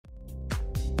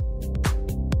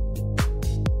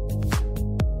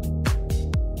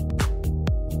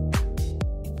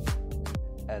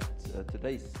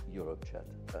today's Europe Chat,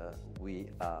 we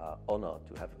are honored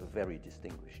to have a very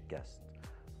distinguished guest,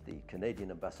 the Canadian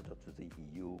ambassador to the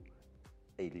EU,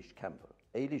 Eilish Campbell.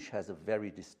 Eilish has a very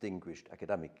distinguished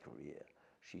academic career.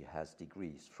 She has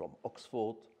degrees from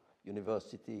Oxford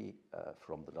University,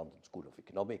 from the London School of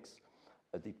Economics,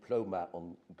 a diploma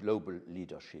on global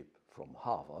leadership from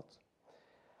Harvard.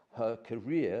 Her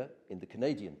career in the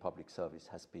Canadian public service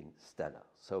has been stellar.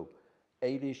 So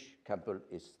Eilish Campbell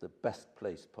is the best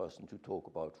placed person to talk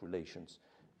about relations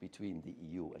between the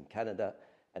EU and Canada,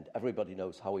 and everybody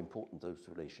knows how important those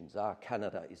relations are.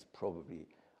 Canada is probably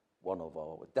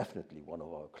definitely one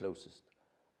of our closest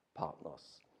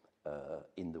partners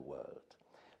in the world.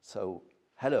 So,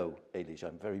 hello, Eilish.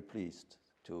 I'm very pleased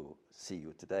to see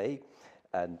you today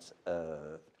and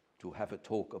to have a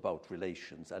talk about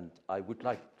relations. And I would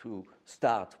like to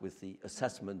start with the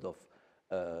assessment of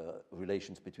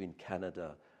relations between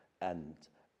Canada and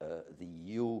the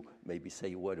EU, maybe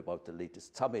say a word about the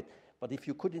latest summit. But if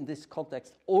you could, in this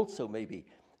context, also maybe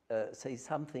say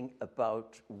something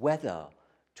about whether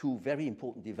two very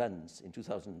important events in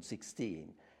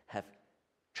 2016 have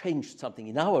changed something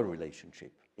in our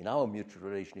relationship, in our mutual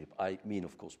relationship. I mean,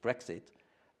 of course, Brexit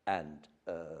and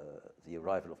the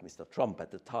arrival of Mr. Trump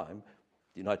at the time,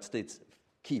 the United States,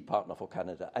 key partner for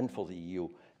Canada and for the EU,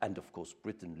 and of course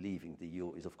Britain leaving the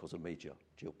EU is of course a major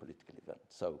geopolitical event.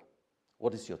 So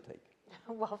what is your take?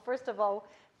 Well, first of all,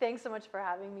 thanks so much for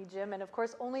having me, Jim, and of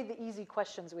course only the easy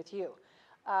questions with you.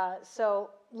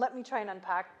 So let me try and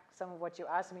unpack some of what you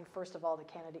asked. I mean, first of all, the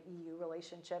Canada-EU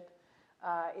relationship.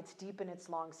 It's deep and it's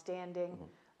long-standing.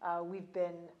 We've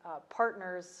been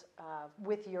partners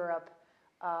with Europe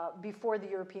before the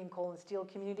European coal and steel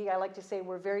community. I like to say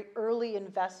we're very early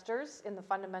investors in the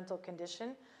fundamental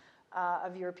condition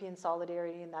of European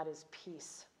solidarity, and that is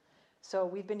peace. So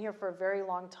we've been here for a very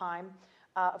long time.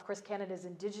 Of course, Canada's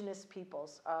Indigenous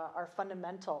peoples are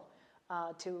fundamental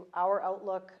to our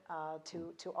outlook,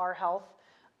 to our health.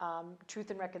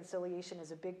 Truth and reconciliation is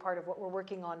a big part of what we're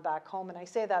working on back home. And I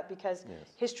say that because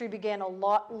history began a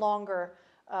lot longer,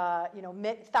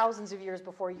 thousands of years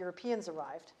before Europeans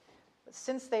arrived. But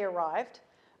since they arrived,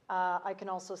 I can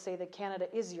also say that Canada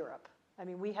is Europe. I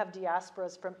mean, we have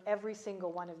diasporas from every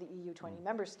single one of the EU 27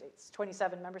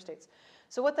 member states.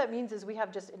 So what that means is we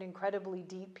have just an incredibly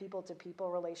deep people-to-people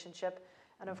relationship.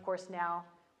 And of course now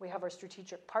we have our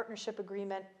strategic partnership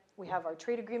agreement. We have our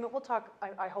trade agreement. We'll talk,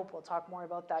 I hope we'll talk more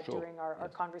about that during our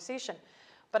conversation.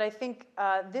 But I think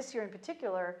this year in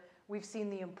particular, we've seen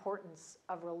the importance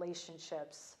of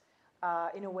relationships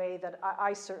in a way that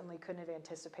I certainly couldn't have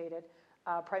anticipated.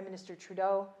 Prime Minister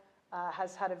Trudeau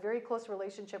has had a very close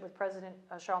relationship with President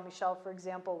Charles Michel, for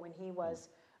example, when he was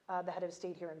the head of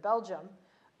state here in Belgium.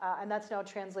 And that's now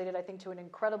translated, I think, to an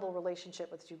incredible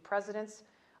relationship with two presidents.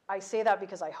 I say that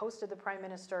because I hosted the Prime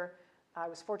Minister. I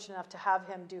was fortunate enough to have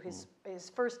him do his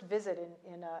first visit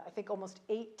in I think, almost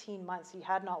 18 months. He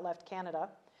had not left Canada,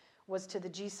 was to the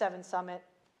G7 summit,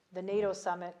 the NATO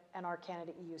summit, and our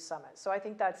Canada-EU summit. So I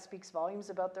think that speaks volumes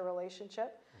about the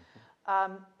relationship.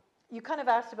 You kind of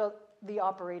asked about the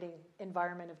operating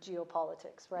environment of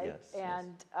geopolitics, right? Yes,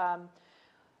 and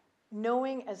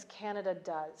knowing as Canada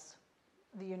does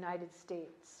the United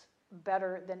States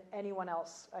better than anyone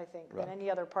else, I think, than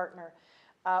any other partner,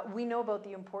 we know about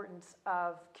the importance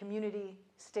of community,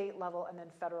 state level, and then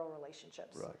federal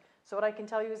relationships. Right. So what I can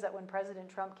tell you is that when President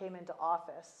Trump came into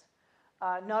office,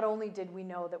 not only did we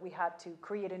know that we had to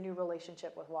create a new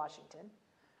relationship with Washington,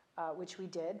 which we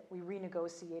did. We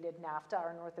renegotiated NAFTA,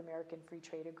 our North American Free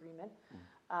Trade Agreement,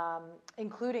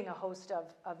 including a host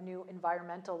of new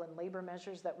environmental and labor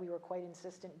measures that we were quite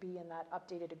insistent be in that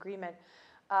updated agreement.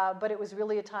 But it was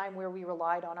really a time where we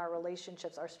relied on our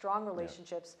relationships, our strong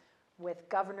relationships with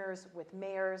governors, with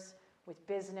mayors, with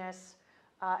business,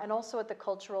 and also at the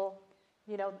cultural,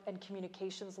 and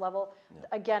communications level.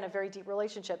 Again, a very deep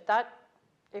relationship. That,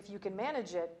 if you can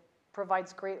manage it,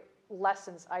 provides great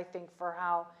lessons, I think, for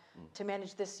how to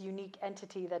manage this unique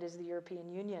entity that is the European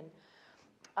Union.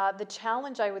 The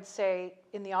challenge, I would say,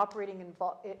 in the operating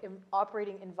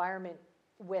environment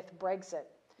with Brexit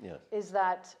is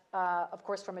that, of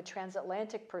course, from a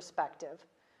transatlantic perspective,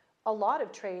 a lot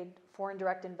of trade, foreign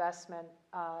direct investment,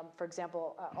 for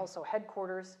example, also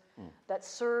headquarters that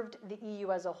served the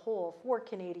EU as a whole for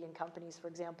Canadian companies, for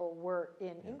example, were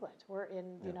in England, were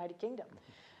in the United Kingdom.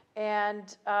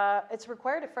 And it's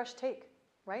required a fresh take,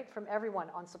 right, from everyone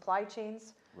on supply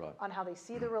chains, on how they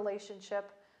see the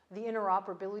relationship, the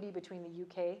interoperability between the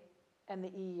UK and the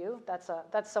EU. That's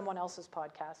someone else's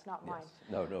podcast, not mine.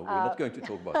 No, we're not going to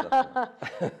talk about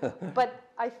that one. But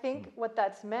I think what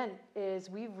that's meant is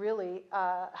we've really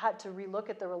had to relook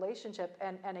at the relationship.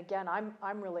 And again,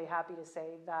 I'm really happy to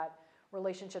say that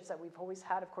relationships that we've always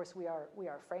had, of course, we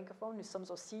are francophone. Nous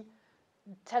sommes aussi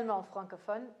tellement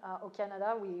francophones au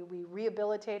Canada. We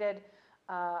rehabilitated,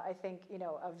 I think,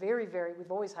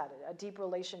 we've always had a deep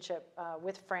relationship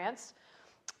with France.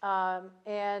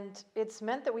 And it's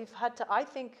meant that we've had to, I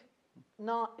think,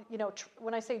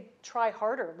 when I say try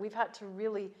harder, we've had to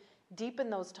really deepen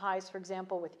those ties, for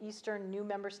example, with Eastern new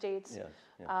member states,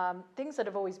 things that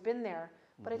have always been there.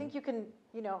 But I think you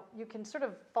can sort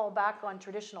of fall back on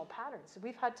traditional patterns.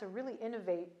 We've had to really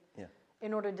innovate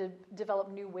in order to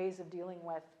develop new ways of dealing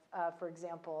with, for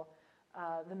example,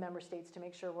 the member states to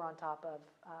make sure we're on top of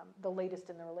the latest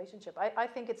in the relationship. I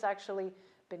think it's actually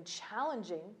been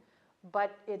challenging,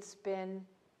 but it's been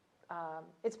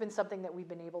something that we've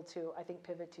been able to, I think,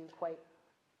 pivot to quite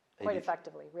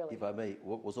effectively, really. If I may,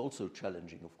 what was also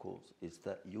challenging, of course, is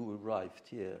that you arrived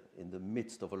here in the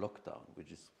midst of a lockdown,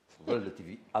 which is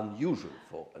relatively unusual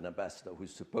for an ambassador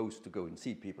who's supposed to go and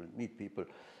see people and meet people.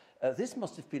 This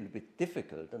must have been a bit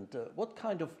difficult. And what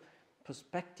kind of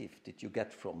perspective did you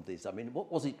get from this? I mean,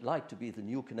 what was it like to be the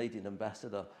new Canadian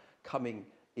ambassador coming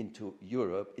into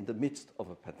Europe in the midst of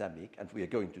a pandemic? And we are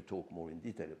going to talk more in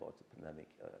detail about the pandemic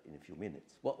in a few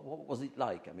minutes. What was it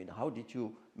like? I mean, how did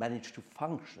you manage to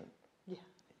function?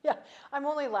 Yeah. I'm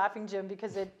only laughing, Jim,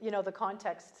 because the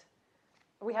context,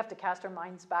 we have to cast our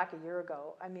minds back a year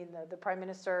ago. I mean, the Prime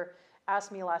Minister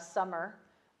asked me last summer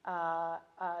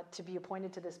to be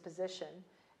appointed to this position,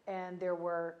 and there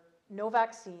were no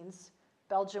vaccines.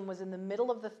 Belgium was in the middle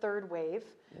of the third wave.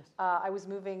 Yes. I was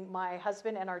moving my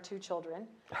husband and our 2 children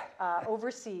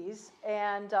overseas,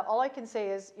 and all I can say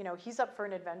is, he's up for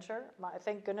an adventure.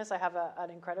 Thank goodness I have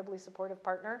an incredibly supportive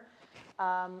partner.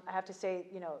 I have to say,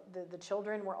 the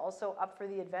children were also up for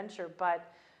the adventure,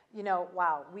 but,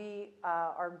 wow, we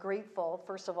are grateful,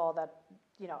 first of all, that,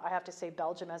 I have to say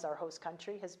Belgium as our host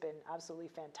country has been absolutely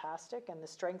fantastic, and the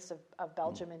strengths of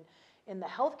Belgium in the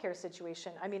healthcare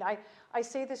situation. I mean, I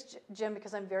say this, Jim,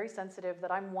 because I'm very sensitive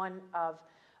that I'm one of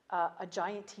a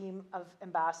giant team of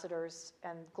ambassadors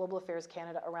and Global Affairs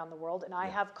Canada around the world, and I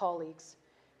have colleagues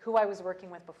who I was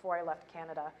working with before I left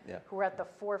Canada, who were at the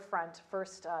forefront,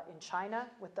 first in China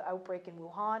with the outbreak in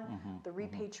Wuhan, the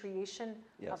repatriation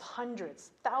of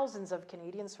hundreds, thousands of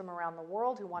Canadians from around the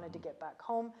world who wanted to get back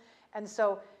home. And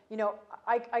so,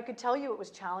 I could tell you it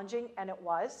was challenging, and it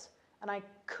was. And I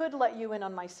could let you in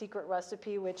on my secret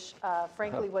recipe, which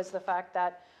frankly was the fact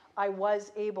that I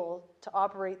was able to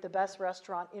operate the best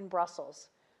restaurant in Brussels.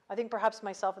 I think perhaps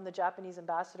myself and the Japanese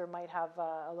ambassador might have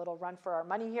a little run for our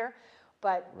money here.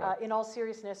 But in all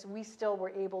seriousness, we still were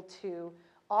able to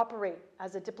operate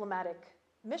as a diplomatic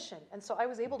mission. And so I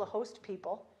was able to host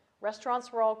people.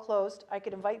 Restaurants were all closed. I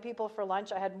could invite people for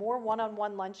lunch. I had more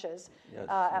one-on-one lunches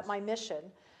at my mission.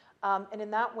 And in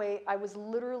that way, I was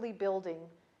literally building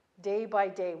day by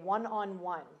day,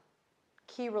 one-on-one,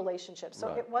 key relationships. So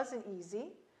it wasn't easy,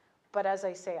 but as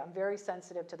I say, I'm very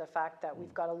sensitive to the fact that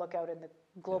we've got to look out in the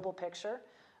global picture.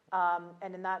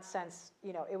 And in that sense,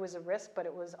 it was a risk, but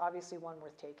it was obviously one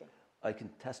worth taking. I can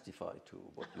testify to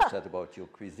what you said about your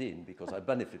cuisine, because I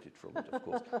benefited from it, of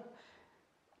course.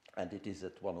 And it is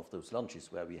at one of those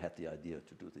lunches where we had the idea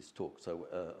to do this talk. So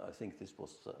I think this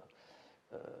was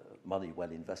money well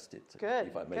invested,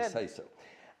 if I may say so.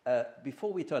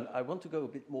 Before we turn, I want to go a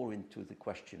bit more into the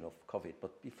question of COVID.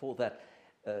 But before that,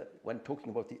 when talking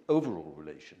about the overall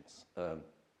relations,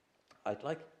 I'd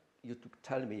like you to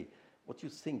tell me what you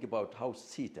think about how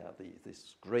CETA,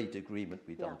 this great agreement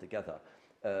we've done together,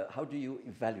 how do you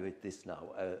evaluate this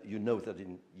now? You know that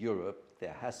in Europe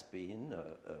there has been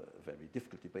a very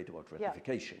difficult debate about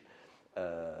ratification.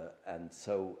 And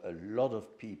so a lot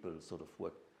of people sort of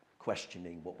were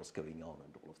questioning what was going on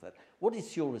and all of that. What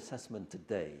is your assessment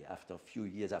today, after a few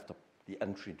years after the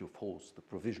entry into force, the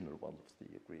provisional one of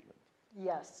the agreement?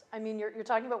 Yes. I mean, you're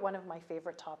talking about one of my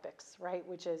favorite topics, right,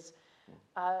 which is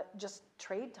just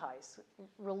trade ties,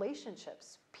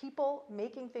 relationships, people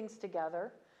making things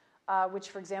together, which,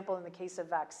 for example, in the case of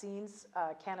vaccines,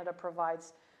 Canada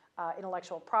provides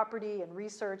intellectual property and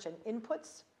research and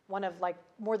inputs, one of like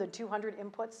more than 200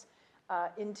 inputs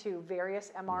into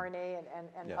various mRNA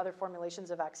and other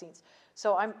formulations of vaccines.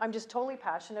 So I'm just totally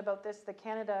passionate about this. The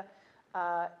Canada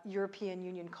European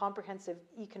Union Comprehensive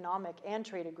Economic and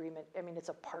Trade Agreement, I mean, it's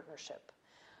a partnership.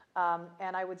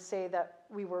 And I would say that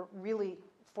we were really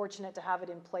fortunate to have it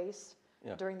in place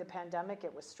during the pandemic.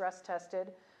 It was stress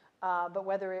tested. But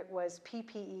whether it was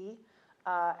PPE,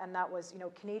 and that was,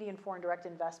 Canadian foreign direct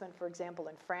investment, for example,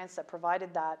 in France that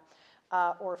provided that,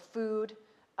 or food.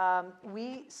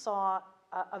 We saw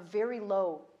a very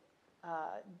low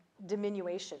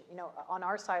diminution. On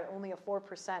our side, only a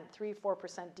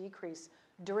 3-4% decrease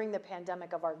during the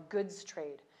pandemic of our goods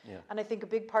trade. Yeah. And I think a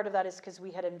big part of that is because we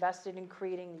had invested in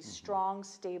creating these strong,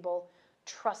 stable,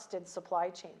 trusted supply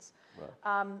chains.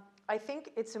 Right. I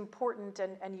think it's important,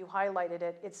 and you highlighted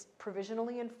it, it's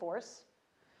provisionally in force,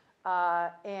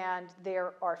 and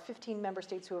there are 15 member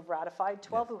states who have ratified,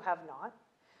 12 who have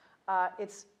not.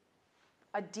 It's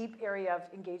a deep area of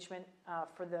engagement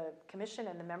for the Commission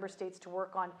and the member states to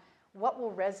work on what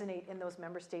will resonate in those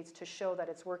member states to show that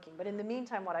it's working. But in the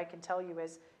meantime, what I can tell you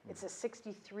is it's a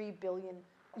 63 billion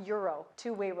euro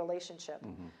two-way relationship.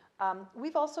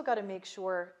 We've also got to make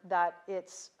sure that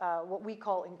it's what we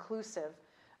call inclusive,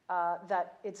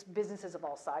 that it's businesses of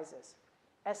all sizes.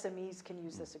 SMEs can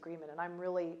use this agreement, and I'm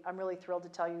really thrilled to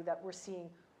tell you that we're seeing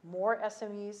more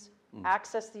SMEs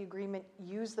access the agreement,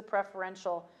 use the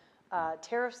preferential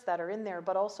tariffs that are in there,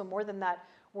 but also more than that,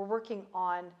 we're working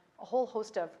on a whole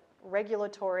host of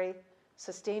regulatory,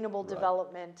 sustainable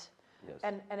development, Yes.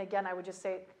 and again, I would just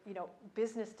say,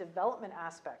 business development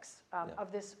aspects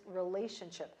of this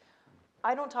relationship.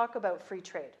 I don't talk about free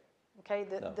trade. Okay,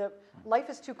 the life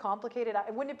is too complicated.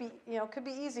 Wouldn't it be, it could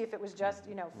be easy if it was just,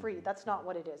 free. That's not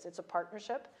what it is. It's a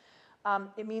partnership.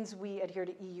 It means we adhere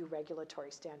to EU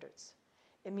regulatory standards.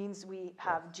 It means we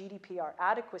have GDPR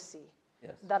adequacy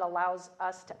that allows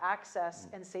us to access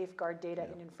and safeguard data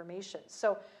and information.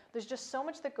 So there's just so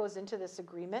much that goes into this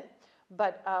agreement.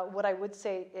 But what I would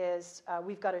say is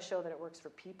we've got to show that it works for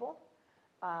people,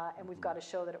 and we've got to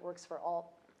show that it works for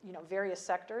all, various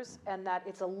sectors, and that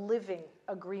it's a living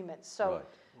agreement. So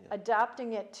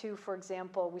adapting it to, for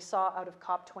example, we saw out of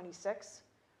COP26,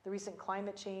 the recent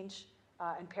climate change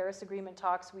and Paris Agreement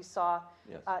talks, we saw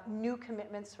new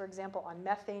commitments, for example, on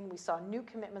methane. We saw new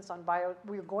commitments on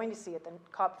we're going to see at the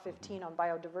COP15 on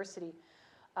biodiversity,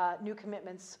 new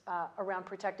commitments around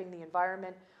protecting the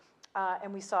environment.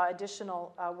 And we saw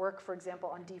additional work, for example,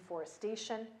 on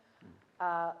deforestation.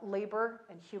 Labor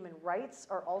and human rights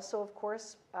are also, of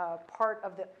course, part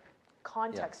of the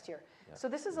context here. Yeah. So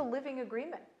this is a living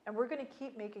agreement, and we're going to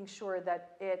keep making sure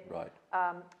that it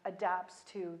adapts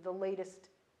to the latest,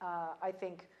 I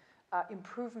think,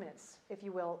 improvements, if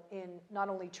you will, in not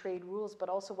only trade rules, but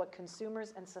also what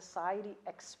consumers and society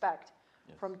expect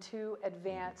from two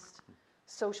advanced,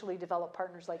 socially developed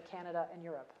partners like Canada and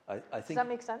Europe. I think, does that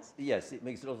make sense? Yes, it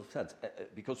makes a lot of sense,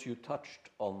 because you touched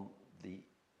on the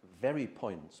very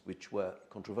points which were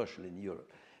controversial in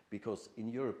Europe, because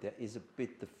in Europe there is a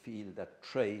bit the feel that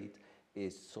trade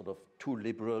is sort of too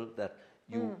liberal, that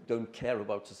you don't care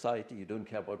about society, you don't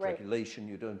care about regulation,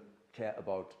 you don't care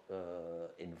about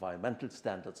environmental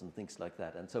standards and things like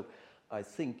that. And so I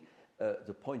think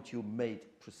the point you made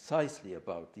precisely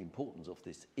about the importance of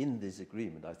this in this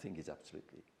agreement, I think is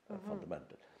absolutely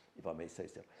fundamental, if I may say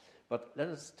so. But let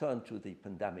us turn to the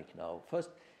pandemic now.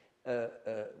 First,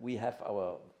 we have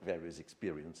our various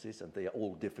experiences, and they are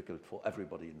all difficult for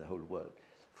everybody in the whole world.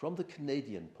 From the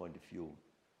Canadian point of view,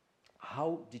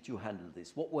 how did you handle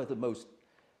this? What were the most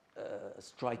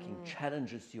striking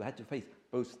challenges you had to face,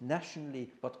 both nationally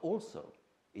but also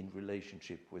in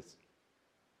relationship with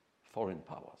foreign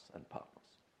powers and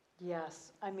partners?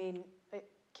 Yes, I mean,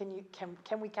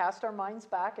 can we cast our minds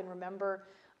back and remember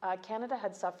Canada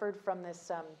had suffered from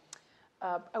this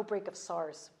outbreak of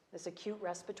SARS, this acute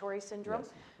respiratory syndrome.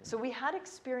 Yes. So we had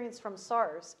experience from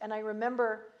SARS, and I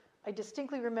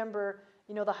distinctly remember,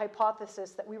 the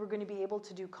hypothesis that we were going to be able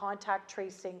to do contact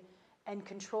tracing and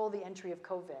control the entry of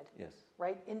COVID,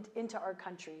 right, into our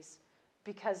countries,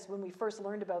 because when we first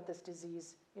learned about this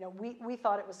disease, we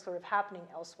thought it was sort of happening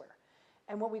elsewhere.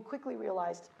 And what we quickly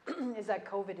realized is that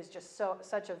COVID is just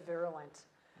such a virulent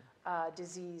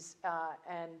disease,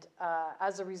 and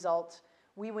as a result,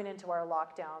 we went into our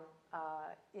lockdown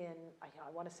in,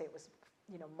 I want to say it was,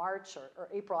 March or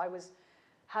April. I was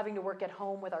having to work at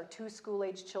home with our 2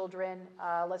 school-age children.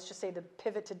 Let's just say the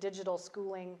pivot to digital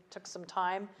schooling took some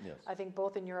time, I think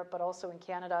both in Europe but also in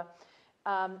Canada.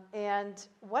 And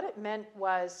what it meant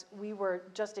was we were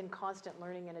just in constant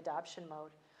learning and adaptation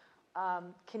mode.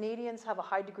 Canadians have a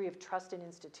high degree of trust in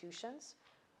institutions.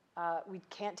 We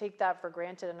can't take that for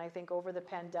granted, and I think over the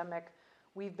pandemic,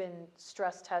 we've been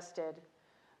stress tested,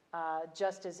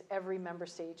 just as every member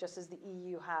state, just as the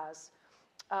EU has.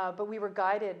 But we were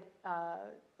guided,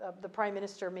 the Prime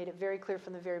Minister made it very clear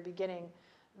from the very beginning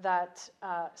that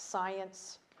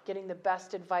science, getting the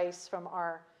best advice from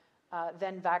our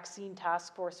then vaccine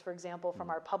task force, for example, from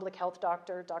our public health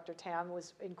doctor, Dr. Tam,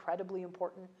 was incredibly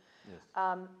important.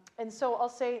 Yes. And so I'll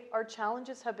say our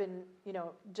challenges have been,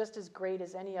 just as great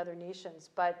as any other nations,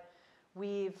 but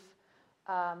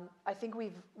I think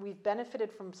we've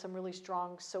benefited from some really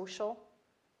strong social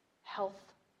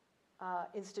health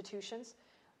institutions.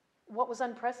 What was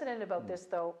unprecedented about this,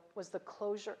 though, was the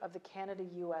closure of the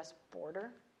Canada-US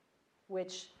border,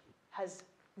 which has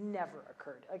never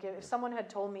occurred. Like if someone had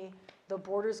told me the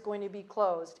border is going to be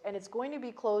closed, and it's going to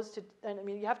be closed to, and I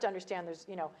mean, you have to understand there's,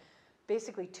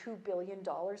 basically $2 billion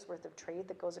worth of trade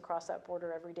that goes across that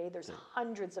border every day. There's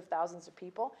hundreds of thousands of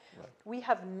people. Right. We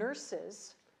have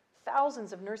nurses,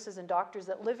 thousands of nurses and doctors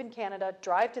that live in Canada,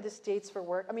 drive to the States for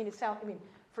work. I mean,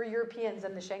 for Europeans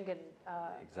and the Schengen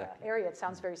Exactly. area, it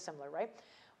sounds very similar, right?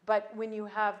 But when you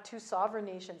have two sovereign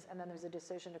nations and then there's a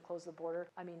decision to close the border,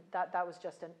 I mean, that was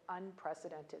just an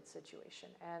unprecedented situation.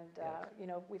 And,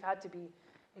 we've had to be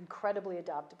incredibly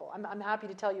adaptable. I'm happy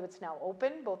to tell you it's now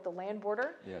open, both the land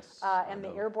border Yes, and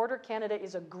the air border. Canada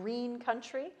is a green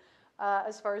country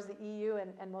as far as the EU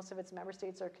and most of its member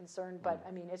states are concerned. But,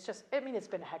 I mean, it's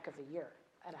been a heck of a year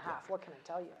and a half. What can I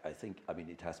tell you? I think,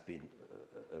 it has been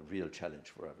a real challenge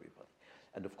for everybody.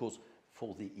 And of course,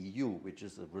 for the EU, which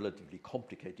is a relatively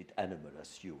complicated animal,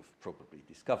 as you've probably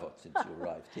discovered since you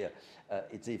arrived here,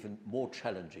 it's even more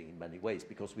challenging in many ways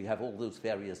because we have all those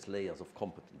various layers of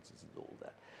competences and all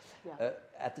that. Yeah.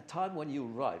 At the time when you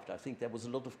arrived, I think there was a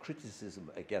lot of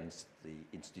criticism against the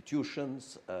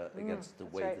institutions, against the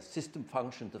way the system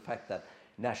functioned, the fact that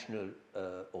national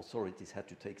authorities had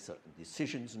to take certain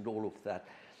decisions and all of that.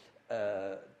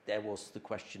 There was the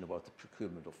question about the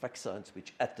procurement of vaccines,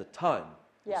 which at the time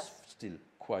was still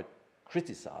quite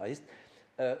criticized.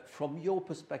 From your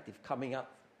perspective, coming up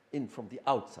in from the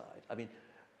outside,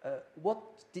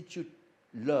 what did you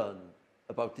learn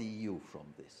about the EU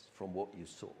from this, from what you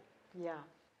saw? Yeah,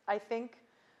 I think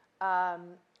we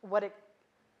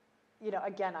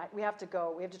have to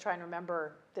try and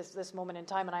remember this moment in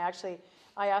time. And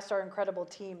I asked our incredible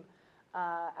team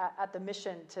at the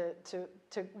mission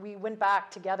we went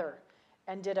back together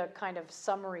and did a kind of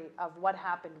summary of what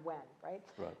happened when, right?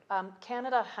 Right.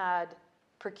 Canada had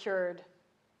procured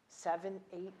 7,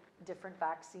 8 different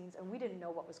vaccines, and we didn't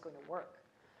know what was going to work.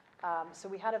 So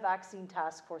we had a vaccine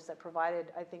task force that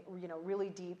provided, I think, really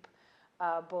deep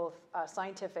both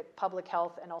scientific, public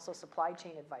health, and also supply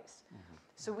chain advice. Mm-hmm.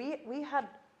 So we had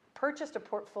purchased a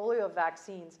portfolio of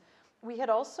vaccines. We had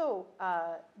also,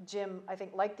 Jim, I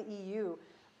think, like the EU,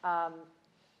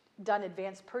 done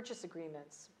advanced purchase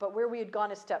agreements. But where we had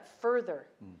gone a step further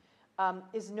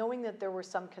is knowing that there were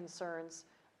some concerns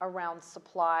around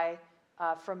supply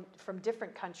from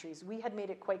different countries. We had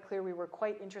made it quite clear we were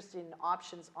quite interested in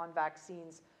options on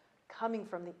vaccines coming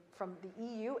from the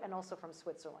EU and also from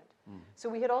Switzerland. So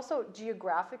we had also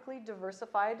geographically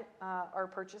diversified our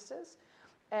purchases.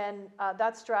 And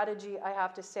that strategy, I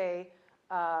have to say,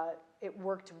 it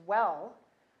worked well.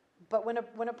 But when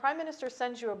a prime minister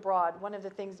sends you abroad, one of the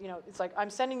things, it's like, I'm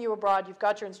sending you abroad, you've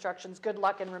got your instructions, good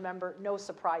luck, and remember, no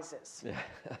surprises. Yeah.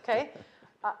 Okay?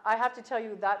 I have to tell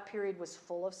you, that period was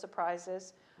full of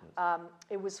surprises. Yes.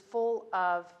 It was full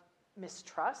of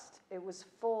mistrust. It was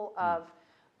full of,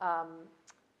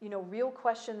 real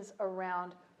questions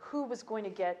around who was going to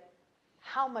get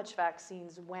how much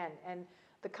vaccines when. And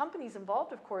the companies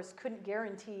involved, of course, couldn't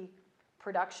guarantee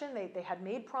production. They had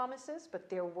made promises, but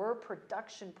there were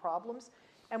production problems,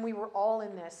 and we were all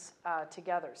in this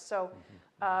together. So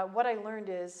what I learned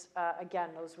is, again,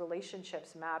 those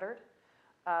relationships mattered.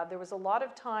 There was a lot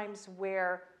of times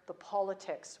where the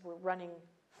politics were running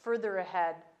further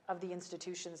ahead of the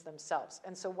institutions themselves.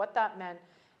 And so what that meant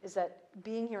is that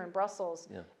being here in Brussels,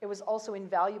 it was also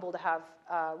invaluable to have,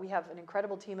 we have an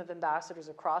incredible team of ambassadors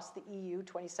across the EU,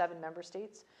 27 member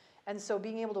states. And so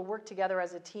being able to work together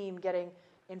as a team, getting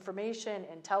information,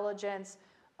 intelligence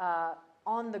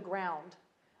on the ground.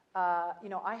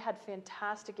 I had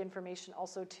fantastic information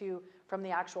also too from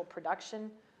the actual production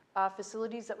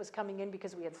facilities that was coming in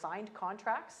because we had signed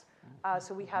contracts.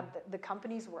 So we had the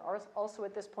companies were also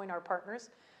at this point our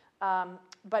partners.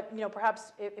 But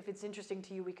perhaps if it's interesting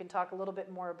to you, we can talk a little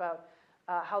bit more about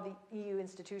how the EU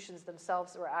institutions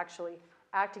themselves were actually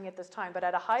acting at this time. But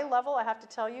at a high level, I have to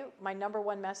tell you, my number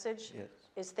one message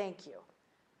is thank you.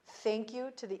 Thank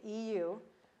you to the EU,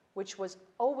 which was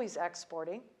always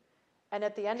exporting. And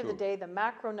at the end of the day, the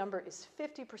macro number is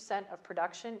 50% of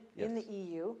production in the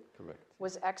EU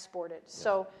was exported. Yes.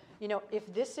 So,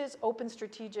 if this is open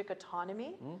strategic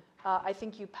autonomy, I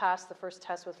think you passed the first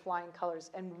test with flying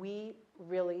colors, and we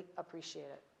really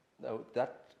appreciate it. No,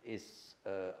 that is,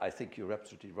 I think you're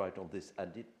absolutely right on this.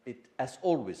 And it, as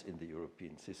always in the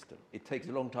European system, it takes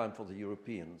a long time for the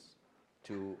Europeans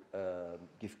to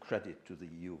give credit to the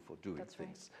EU for doing That's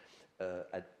things.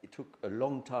 And it took a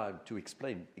long time to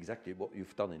explain exactly what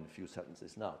you've done in a few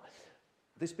sentences now.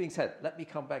 This being said, let me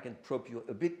come back and probe you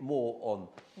a bit more on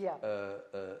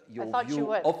your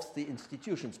view of the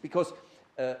institutions, because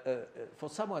for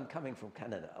someone coming from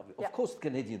Canada, of course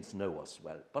Canadians know us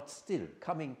well, but still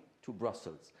coming to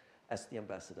Brussels as the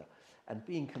ambassador and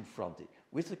being confronted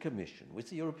with the Commission, with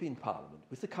the European Parliament,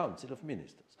 with the Council of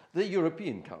Ministers, the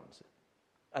European Council,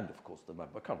 and of course the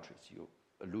member countries, you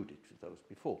alluded to those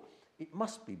before. It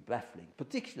must be baffling,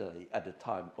 particularly at a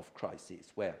time of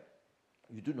crisis where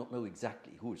you do not know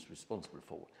exactly who is responsible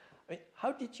for what. I mean,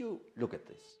 how did you look at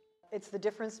this? It's the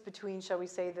difference between, shall we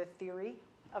say, the theory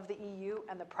of the EU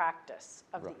and the practice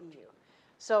of the EU.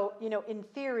 So, in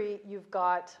theory, you've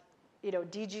got,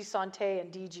 DG Santé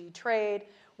and DG Trade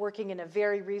working in a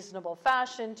very reasonable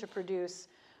fashion to produce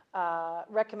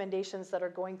recommendations that are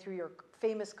going through your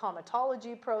famous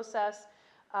comitology process.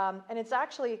 And it's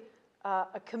actually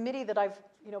a committee that I've,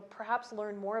 perhaps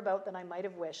learned more about than I might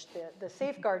have wished, the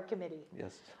Safeguard Committee,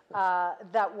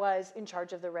 that was in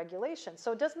charge of the regulation.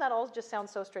 So doesn't that all just sound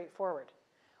so straightforward?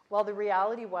 Well, the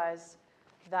reality was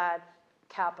that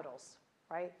capitals,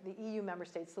 right, the EU member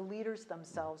states, the leaders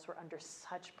themselves were under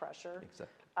such pressure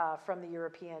from the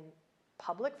European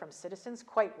public, from citizens,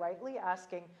 quite rightly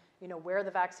asking, where are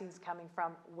the vaccines coming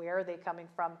from, where are they coming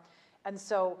from? And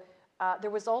so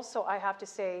there was also, I have to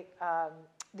say,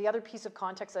 the other piece of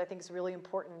context that I think is really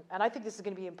important, and I think this is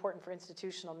going to be important for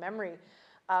institutional memory,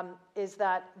 is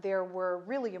that there were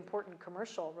really important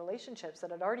commercial relationships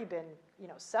that had already been,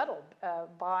 settled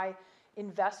by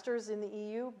investors in the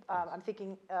EU. I'm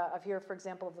thinking of here, for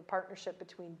example, of the partnership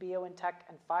between BioNTech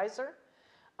and Pfizer,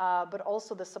 but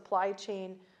also the supply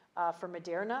chain for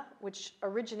Moderna, which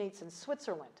originates in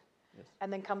Switzerland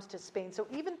and then comes to Spain. So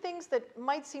even things that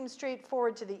might seem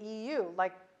straightforward to the EU,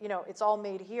 like, it's all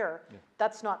made here,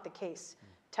 that's not the case.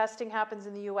 Testing happens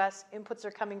in the US, inputs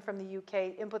are coming from the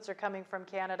UK, inputs are coming from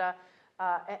Canada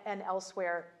and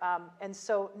elsewhere. And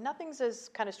so nothing's as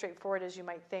kind of straightforward as you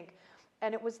might think.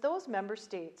 And it was those member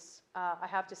states, I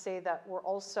have to say, that were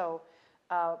also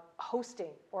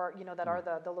hosting, or, that are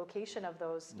the location of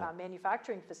those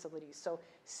manufacturing facilities. So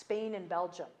Spain and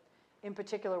Belgium, in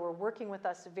particular, were working with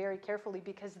us very carefully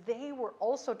because they were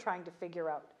also trying to figure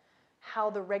out how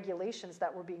the regulations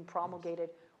that were being promulgated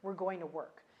were going to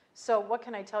work. So what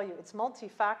can I tell you? It's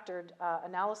multi-factored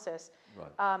analysis.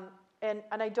 And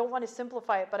I don't want to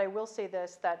simplify it, but I will say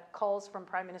this, that calls from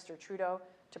Prime Minister Trudeau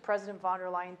to President von der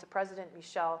Leyen to President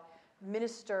Michel,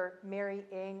 Minister Mary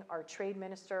Ng, our trade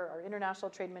minister, our international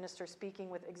trade minister, speaking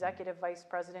with Executive Vice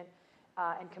President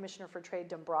and Commissioner for Trade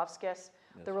Dombrovskis,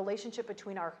 the relationship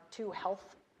between our two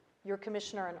health, your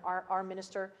commissioner and our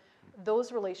minister,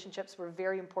 those relationships were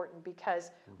very important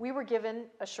because we were given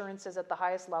assurances at the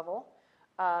highest level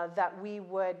that we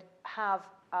would have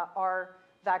our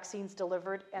vaccines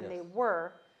delivered, and they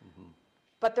were.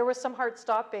 But there were some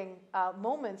heart-stopping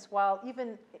moments while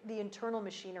even the internal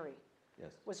machinery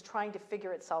was trying to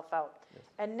figure itself out.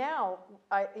 And now,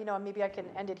 maybe I can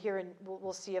end it here, and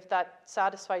we'll see if that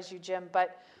satisfies you, Jim.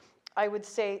 But I would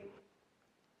say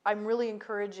I'm really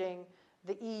encouraging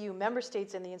the EU member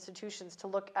states and the institutions to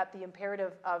look at the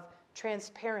imperative of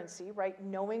transparency, right?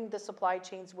 Knowing the supply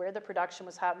chains, where the production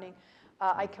was happening.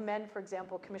 I commend, for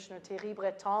example, Commissioner Thierry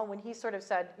Breton when he sort of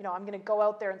said, I'm going to go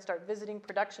out there and start visiting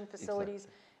production facilities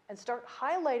and start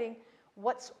highlighting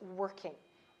what's working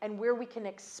and where we can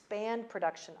expand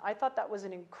production. I thought that was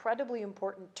an incredibly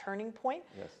important turning point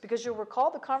because you'll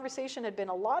recall the conversation had been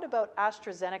a lot about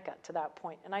AstraZeneca to that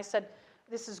point. And I said,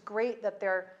 this is great that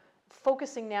they're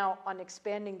focusing now on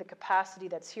expanding the capacity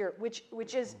that's here, which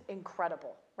is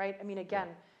incredible, right? I mean, again,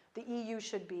 the EU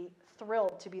should be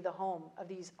thrilled to be the home of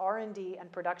these R&D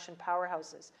and production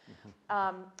powerhouses.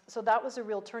 So that was a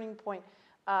real turning point.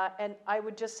 And I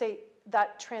would just say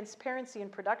that transparency in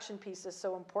production piece is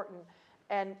so important,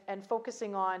 and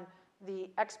focusing on the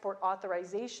export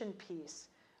authorization piece,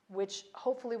 which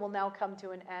hopefully will now come to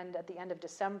an end at the end of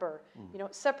December.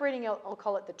 Separating out, I'll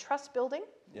call it the trust building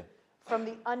from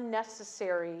the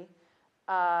unnecessary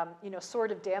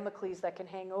sword of Damocles that can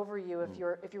hang over you if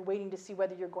you're waiting to see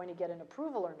whether you're going to get an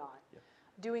approval or not.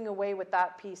 Doing away with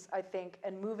that piece, I think,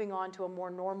 and moving on to a more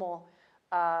normal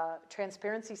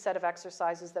transparency set of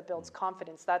exercises that builds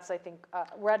confidence. That's, I think,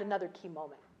 we're at another key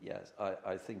moment. Yes,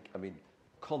 I think,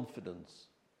 confidence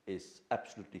is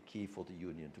absolutely key for the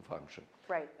union to function.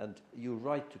 Right. And you're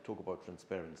right to talk about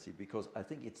transparency, because I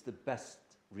think it's the best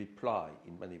reply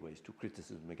in many ways to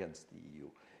criticism against the EU.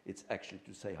 It's actually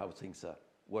to say how things are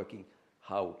working,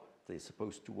 how they're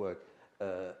supposed to work.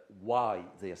 why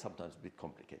they are sometimes a bit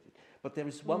complicated. But there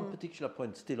is one particular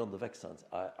point still on the vaccines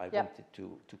I wanted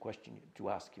to question you, to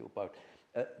ask you about.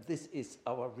 This is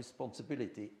our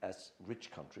responsibility as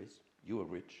rich countries. You are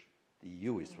rich, the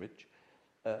EU is rich,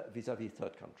 vis-à-vis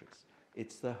third countries.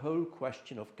 It's the whole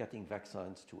question of getting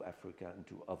vaccines to Africa and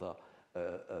to other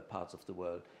parts of the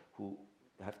world who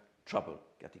have trouble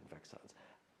getting vaccines.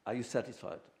 Are you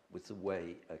satisfied with the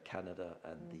way Canada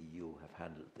and the EU have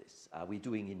handled this? Are we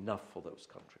doing enough for those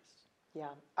countries? Yeah,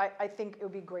 I think it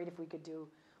would be great if we could do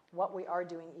what we are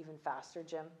doing even faster,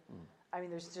 Jim. I mean,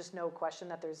 there's just no question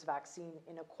that there's vaccine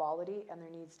inequality, and there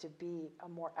needs to be a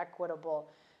more equitable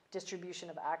distribution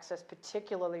of access,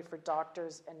 particularly for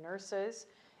doctors and nurses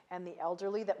and the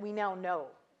elderly that we now know,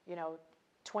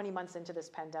 20 months into this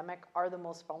pandemic, are the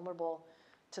most vulnerable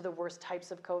to the worst types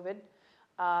of COVID.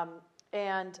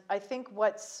 And I think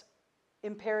what's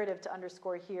imperative to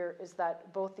underscore here is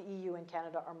that both the EU and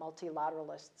Canada are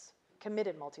multilateralists,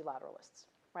 committed multilateralists,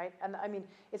 right? And I mean,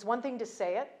 it's one thing to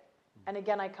say it, and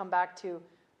again, I come back to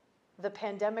the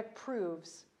pandemic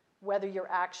proves whether your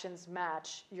actions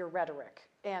match your rhetoric.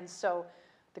 And so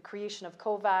the creation of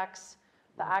COVAX,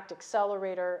 the ACT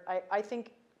Accelerator, I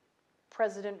think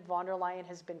President von der Leyen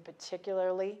has been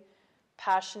particularly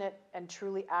passionate and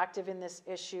truly active in this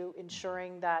issue,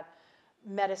 ensuring that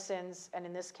medicines, and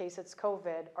in this case it's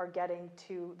COVID, are getting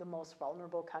to the most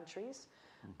vulnerable countries.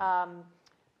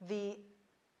 The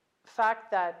fact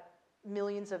that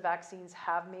millions of vaccines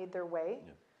have made their way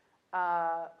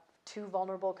to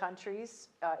vulnerable countries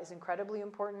is incredibly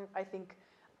important. I think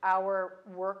our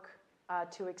work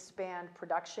to expand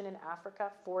production in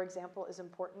Africa, for example, is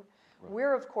important. Right.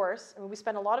 We're, of course, we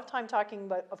spend a lot of time talking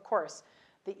about, of course,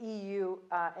 the EU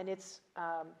and its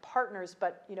partners,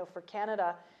 but for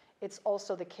Canada, it's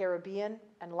also the Caribbean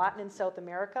and Latin and South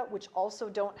America, which also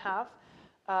don't have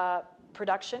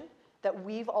production that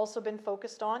we've also been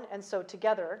focused on. And so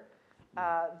together,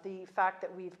 the fact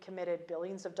that we've committed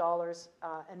billions of dollars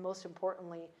and most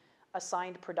importantly,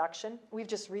 assigned production. We've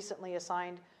just recently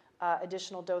assigned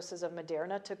additional doses of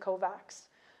Moderna to COVAX.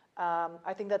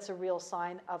 I think that's a real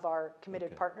sign of our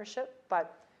committed partnership,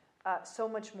 but so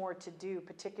much more to do,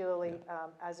 particularly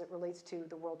as it relates to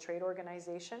the World Trade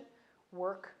Organization,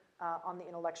 work on the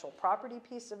intellectual property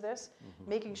piece of this,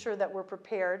 making sure that we're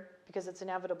prepared because it's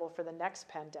inevitable for the next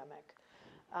pandemic.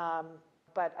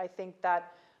 But I think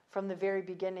that from the very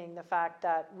beginning, the fact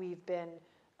that we've been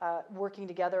working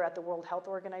together at the World Health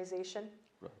Organization,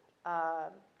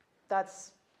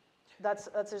 that's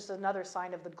just another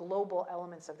sign of the global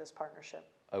elements of this partnership.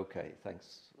 Okay,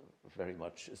 thanks very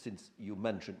much. Since you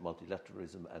mentioned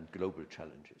multilateralism and global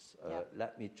challenges,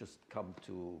 let me just come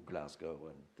to Glasgow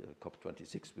and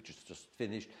COP26, which is just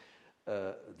finished.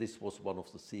 This was one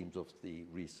of the themes of the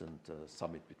recent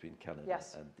summit between Canada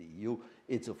and the EU.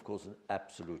 It's, of course, an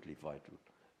absolutely vital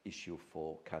issue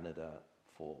for Canada,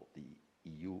 for the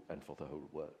EU, and for the whole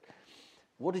world.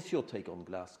 What is your take on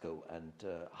Glasgow, and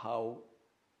how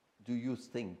do you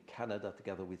think Canada,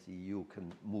 together with the EU,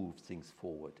 can move things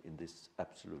forward in this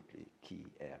absolutely key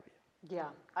area? Yeah,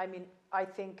 I mean, I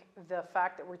think the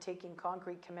fact that we're taking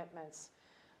concrete commitments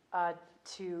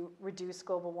to reduce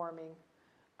global warming,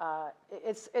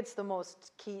 it's the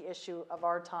most key issue of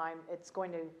our time. It's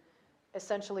going to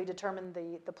essentially determine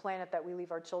the planet that we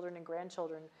leave our children and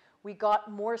grandchildren. We got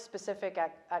more specific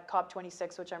at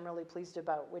COP26, which I'm really pleased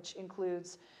about, which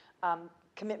includes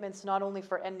commitments not only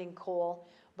for ending coal,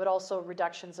 but also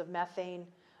reductions of methane.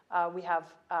 We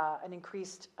have an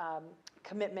increased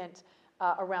commitment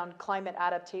around climate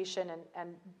adaptation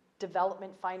and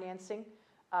development financing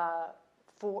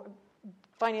for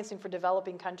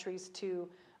developing countries to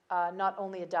not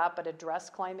only adapt but address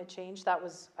climate change. That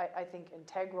was, I think,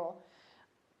 integral.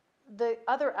 The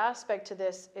other aspect to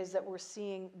this is that we're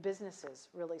seeing businesses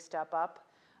really step up,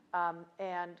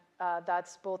 and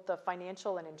that's both the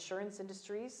financial and insurance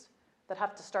industries that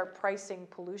have to start pricing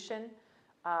pollution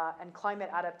and climate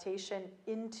adaptation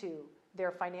into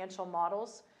their financial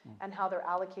models and how they're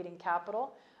allocating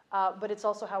capital, but it's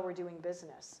also how we're doing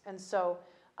business. And so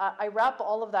I wrap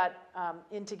all of that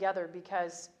in together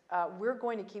because we're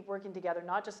going to keep working together,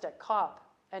 not just at COP,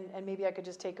 and maybe I could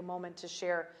just take a moment to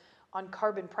share on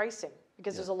carbon pricing,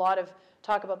 because there's a lot of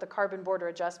talk about the carbon border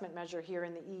adjustment measure here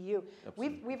in the EU.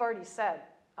 We've already said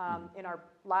in our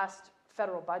last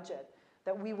federal budget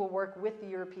that we will work with the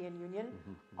European Union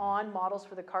on models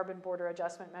for the carbon border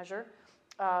adjustment measure.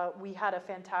 We had a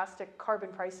fantastic carbon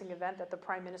pricing event that the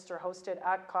Prime Minister hosted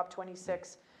at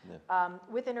COP26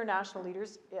 with international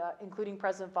leaders, including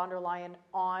President von der Leyen,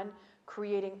 on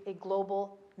creating a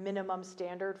global minimum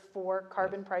standard for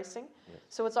carbon pricing. Yes.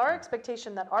 So it's our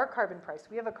expectation that our carbon price,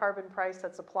 we have a carbon price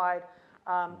that's applied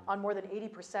on more than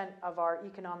 80% of our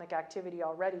economic activity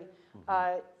already.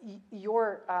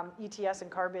 Your ETS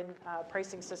and carbon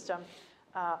pricing system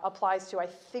applies to, I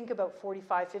think, about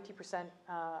 45-50%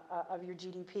 of your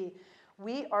GDP.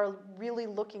 We are really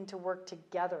looking to work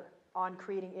together on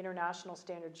creating international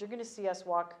standards. You're going to see us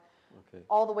walk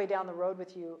all the way down the road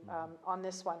with you on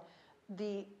this one.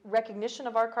 The recognition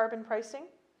of our carbon pricing,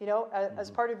 you know,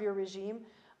 as part of your regime,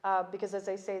 because as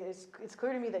I say, it's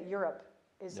clear to me that Europe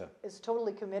is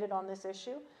totally committed on this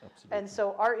issue. Absolutely. And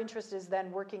so our interest is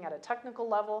then working at a technical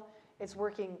level. It's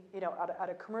working, you know, at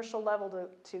a commercial level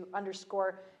to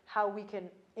underscore how we can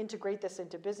integrate this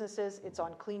into businesses. It's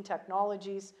on clean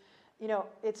technologies. You know,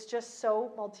 it's just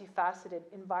so multifaceted.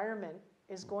 Environment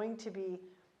is going to be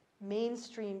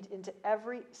mainstreamed into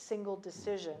every single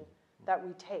decision that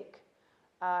we take.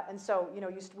 And so, you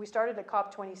know, we started at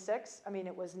COP26. I mean,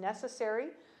 it was necessary.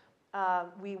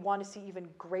 We want to see even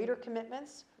greater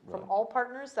commitments from all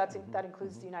partners. That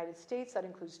includes the United States. That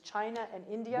includes China and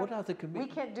India. What are the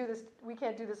commitments? We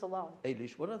can't do this alone.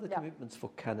 Eilish, what are the commitments for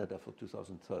Canada for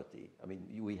 2030? I mean,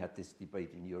 we had this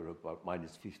debate in Europe about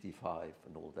 -55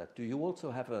 and all that. Do you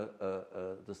also have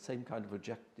the same kind of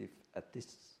objective at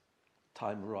this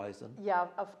time horizon? Yeah,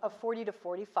 a 40 to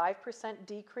 45%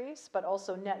 decrease, but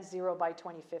also net zero by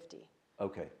 2050.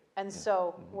 Okay. And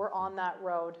so we're on that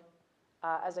road,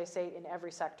 as I say, in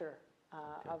every sector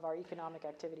of our economic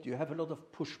activity. Do you have a lot of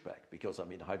pushback? Because, I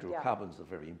mean, hydrocarbons are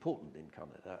very important in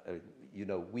Canada. You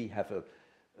know, we have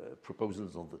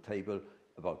proposals on the table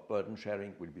about burden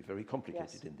sharing. Will be very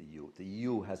complicated in the EU. The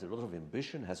EU has a lot of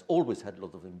ambition, has always had a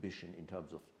lot of ambition in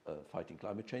terms of fighting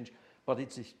climate change, but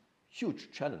it's a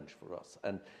huge challenge for us.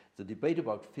 And the debate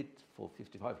about Fit for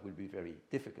 55 will be very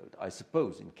difficult. I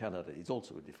suppose in Canada it's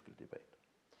also a difficult debate.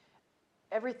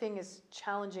 Everything is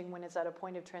challenging when it's at a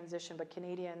point of transition, but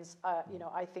Canadians, you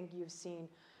know, I think you've seen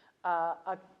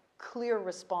a clear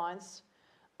response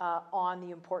on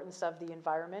the importance of the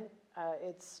environment.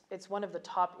 It's one of the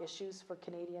top issues for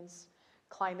Canadians,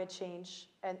 climate change.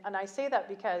 And I say that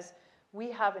because we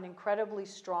have an incredibly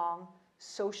strong,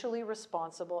 socially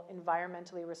responsible,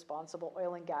 environmentally responsible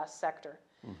oil and gas sector.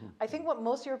 I think what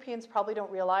most Europeans probably don't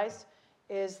realize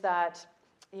is that,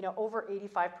 you know, over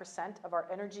 85% of our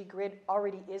energy grid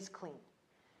already is clean.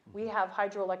 We have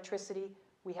hydroelectricity,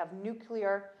 we have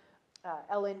nuclear,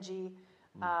 LNG,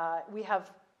 we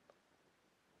have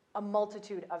a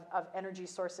multitude of energy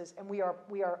sources, and we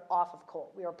are off of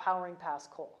coal. We are powering past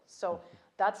coal. So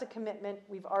that's a commitment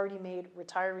we've already made,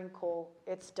 retiring coal,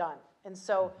 it's done. And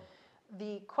so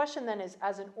the question then is,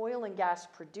 as an oil and gas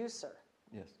producer,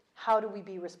 how do we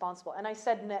be responsible? And I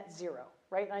said net zero,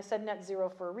 right? And I said net zero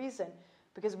for a reason,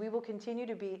 because we will continue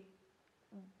to be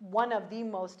one of the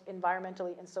most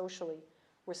environmentally and socially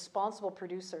responsible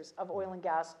producers of oil and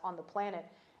gas on the planet.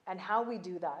 And how we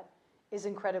do that is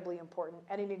incredibly important.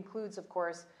 And it includes, of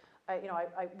course, you know,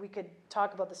 we could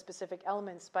talk about the specific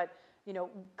elements, but, you know,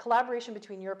 collaboration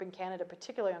between Europe and Canada,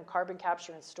 particularly on carbon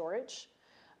capture and storage,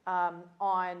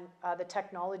 on the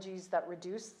technologies that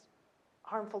reduce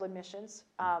harmful emissions,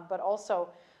 but also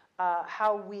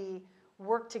how we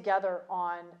work together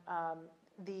on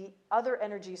the other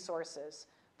energy sources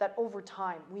that over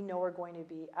time we know are going to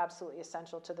be absolutely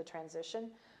essential to the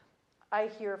transition. I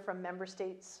hear from member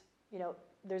states, you know,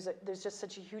 there's just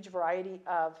such a huge variety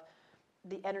of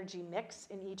the energy mix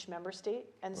in each member state,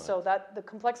 and so that the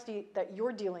complexity that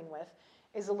you're dealing with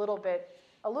is a little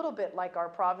bit like our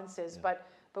provinces, but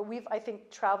we've, I think,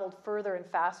 traveled further and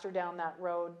faster down that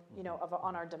road, you know,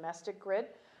 on our domestic grid.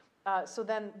 So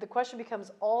then the question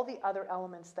becomes all the other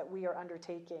elements that we are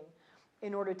undertaking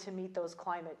in order to meet those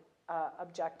climate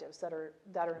objectives that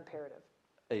are imperative.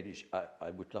 Eilish,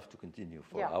 I would love to continue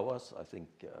for hours. I think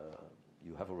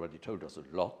you have already told us a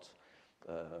lot.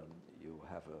 You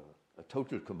have a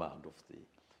total command of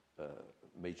the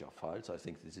major files. I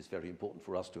think this is very important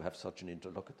for us to have such an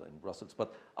interlocutor in Brussels.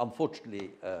 But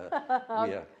unfortunately,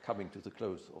 we are coming to the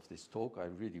close of this talk. I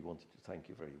really wanted to thank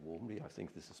you very warmly. I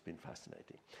think this has been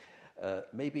fascinating.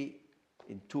 Maybe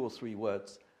in 2 or 3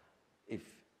 words, if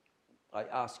I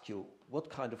ask you, what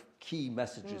kind of key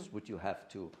messages would you have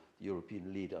to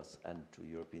European leaders and to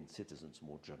European citizens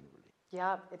more generally?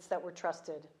 Yeah, it's that we're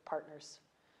trusted partners.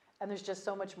 And there's just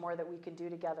so much more that we can do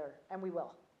together, and we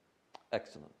will.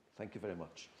 Excellent. Thank you very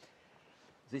much.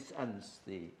 This ends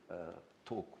the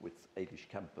talk with Eilish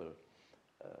Campbell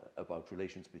about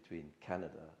relations between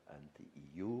Canada and the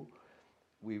EU.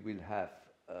 We will have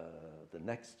the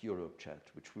next Europe Chat,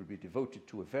 which will be devoted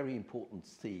to a very important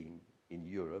theme in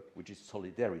Europe, which is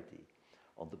solidarity.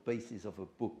 on the basis of a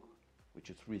book which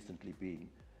has recently been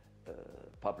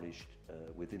published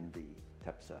within the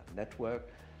TEPSA network.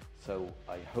 So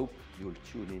I hope you'll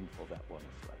tune in for that one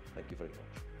as well. Thank you very much.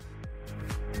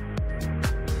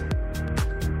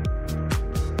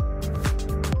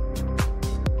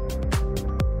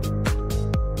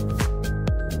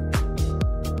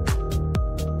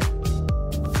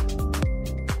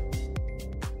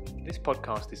 This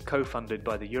podcast is co-funded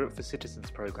by the Europe for Citizens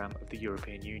programme of the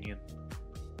European Union.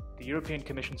 The European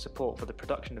Commission's support for the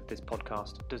production of this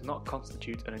podcast does not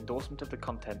constitute an endorsement of the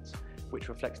contents, which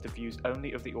reflects the views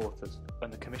only of the authors,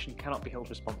 and the Commission cannot be held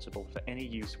responsible for any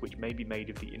use which may be made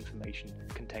of the information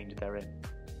contained therein.